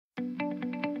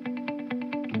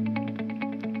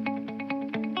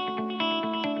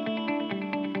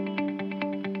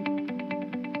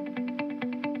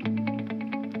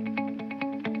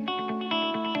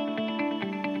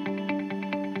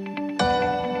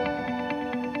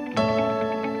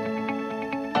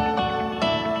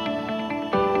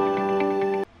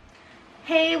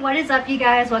what is up you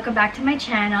guys? Welcome back to my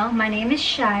channel. My name is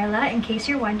Shyla, in case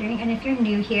you're wondering, and if you're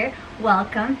new here,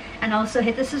 welcome. And also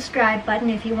hit the subscribe button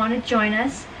if you want to join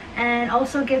us, and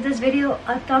also give this video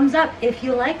a thumbs up if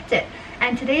you liked it.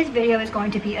 And today's video is going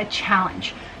to be a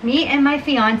challenge. Me and my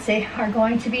fiance are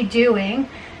going to be doing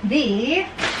the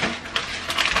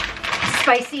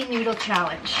spicy noodle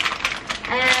challenge.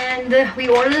 And we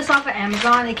ordered this off of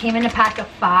Amazon. It came in a pack of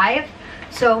 5.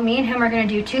 So me and him are gonna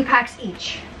do 2 packs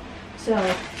each. So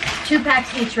 2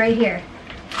 packs each right here,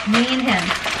 me and him.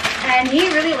 And he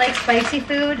really likes spicy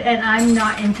food and I'm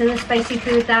not into the spicy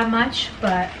food that much,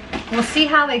 but we'll see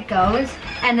how it goes.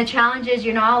 And the challenge is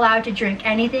you're not allowed to drink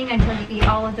anything until you eat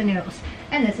all of the noodles.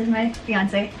 And this is my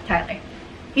fiance, Tyler.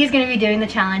 He's gonna be doing the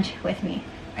challenge with me.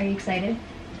 Are you excited?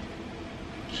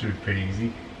 Should be pretty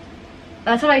easy.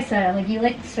 That's what I said, like you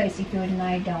like the spicy food and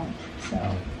I don't,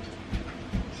 so.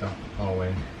 So, I'll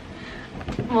win.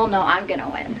 Well, no, I'm gonna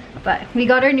win. But we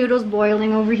got our noodles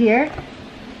boiling over here.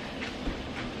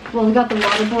 Well, we got the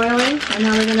water boiling, and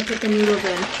now we're gonna put the noodles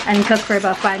in and cook for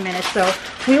about 5 minutes. So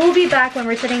we will be back when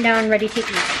we're sitting down ready to eat.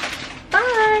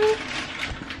 Bye!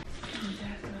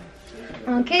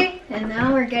 Okay, and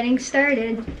now we're getting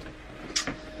started.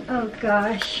 Oh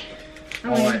gosh.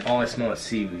 All I smell is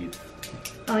seaweed.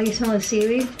 Oh, you smell the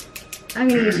seaweed? I'm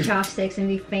gonna use chopsticks and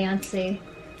be fancy.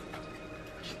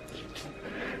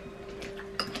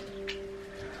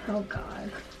 Oh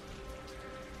God.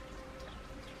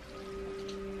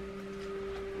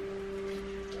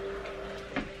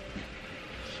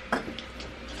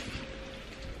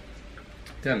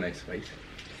 Got a nice spice.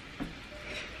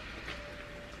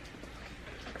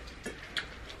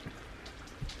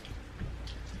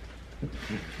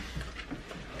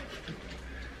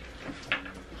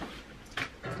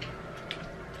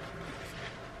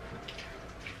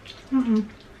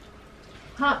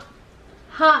 Hot.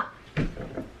 Hot.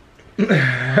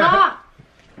 Hot.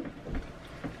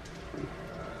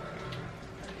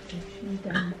 She's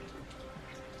done.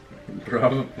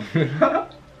 Bro.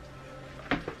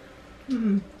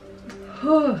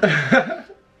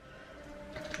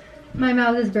 My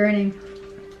mouth is burning.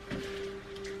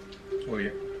 Oh yeah.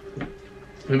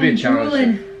 It'll be a challenge.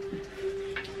 Drooling.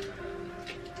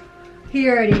 He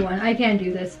already won. I can't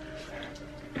do this.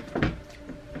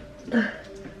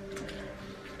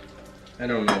 I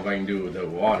don't know if I can do it without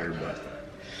water, but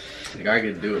like I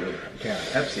could do it with a can of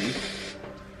Pepsi.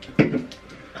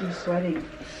 I'm sweating.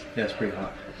 Yeah, it's pretty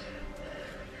hot.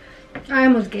 I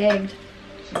almost gagged.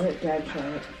 So let Dad try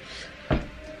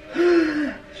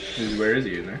it. Where is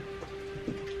he in there?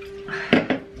 I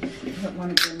don't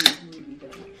want to bring the movie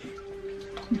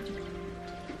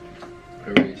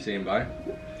down. Are we saying bye?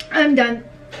 I'm done.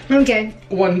 Okay.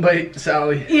 One bite,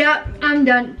 Sally. Yeah, I'm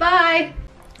done. Bye.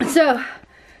 So,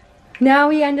 now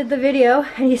we ended the video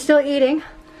and he's still eating.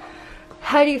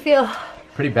 How do you feel?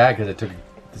 Pretty bad because I took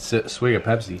a swig of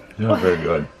Pepsi. Not very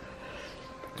good.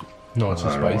 No, it's so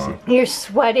spicy. You're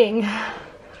sweating.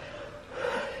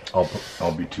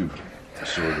 I'll be too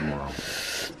sore tomorrow.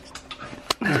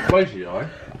 It's spicy, though, eh?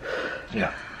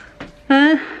 Yeah.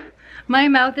 Huh? My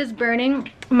mouth is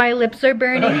burning. My lips are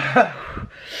burning.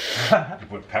 You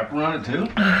put pepper on it too?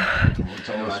 It's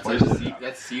all spicy.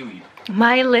 That's seaweed.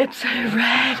 My lips are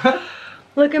red.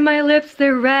 Look at my lips,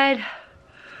 they're red.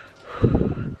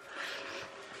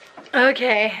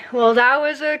 Okay, well that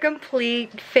was a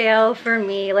complete fail for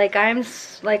me. Like I'm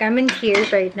in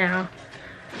tears right now.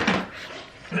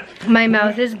 My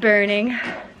mouth is burning.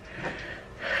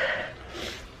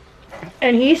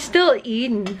 And he's still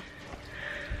eating.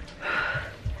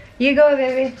 You go,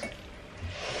 baby.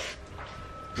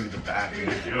 Look at the back. You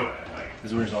can do it.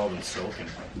 This is where it's all been soaking.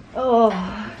 Oh,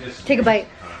 take a bite.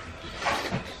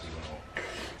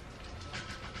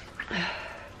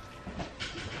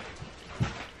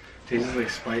 Tastes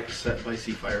like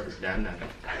spicy fire with Dan Dan.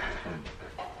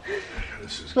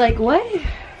 Like what?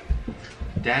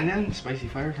 Dan Dan? Spicy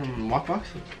fire from Walkbox?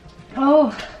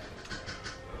 Oh.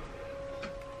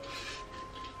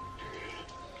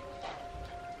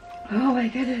 Oh my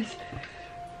goodness.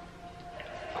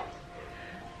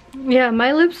 Yeah,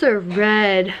 my lips are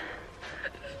red.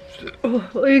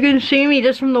 Oh, you can see me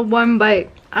just from the one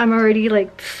bite. I'm already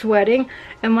like sweating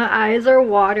and my eyes are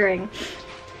watering.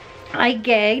 I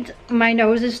gagged. My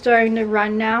nose is starting to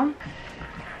run now.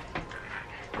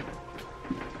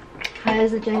 How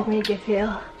does the drink make you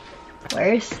feel?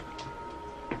 Worse?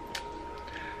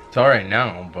 It's alright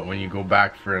now, but when you go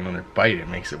back for another bite, it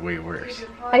makes it way worse.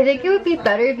 I think it would be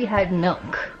better if you had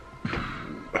milk.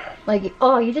 Like,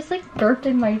 oh, you just like burped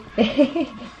in my face.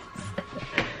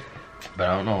 But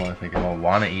I don't know if I'll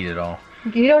want to eat it all.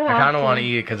 You don't have to. I kind of want to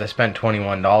eat it because I spent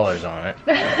 $21 on it.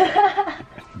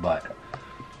 but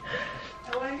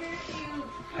I wonder if you...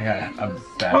 I got a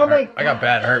bad Oh my heart. I got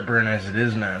bad heartburn as it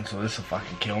is, man. So this will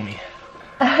fucking kill me.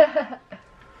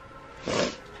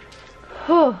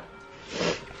 Oh.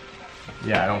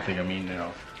 Yeah, I don't think I'm eating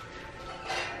enough.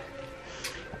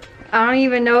 I don't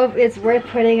even know if it's worth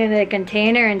putting in a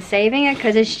container and saving it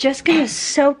because it's just gonna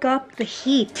soak up the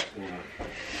heat.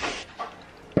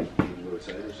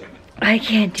 I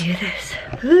can't do this.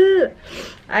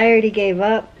 I already gave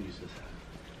up.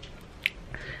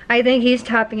 I think he's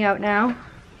topping out now.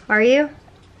 Are you?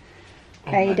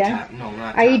 Are you done? No,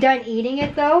 not Are you done eating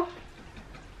it though?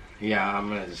 Yeah, I'm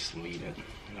gonna just leave it.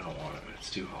 I don't want it. It's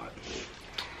too hot.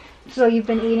 So you've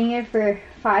been eating it for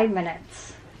 5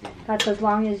 minutes. That's as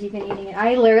long as you've been eating it.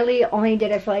 I literally only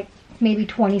did it for like maybe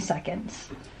 20 seconds.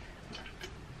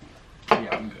 Yeah,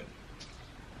 I'm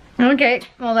good. Okay,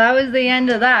 well that was the end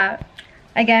of that.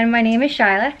 Again, my name is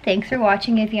Shyla. Thanks for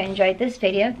watching. If you enjoyed this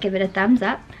video, give it a thumbs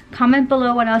up. Comment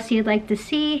below what else you'd like to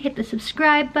see. Hit the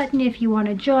subscribe button if you want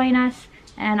to join us.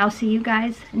 And I'll see you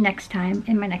guys next time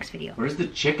in my next video. Where's the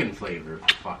chicken flavor,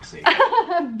 for fuck's sake?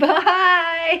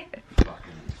 Bye! Fucking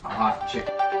hot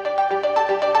chicken.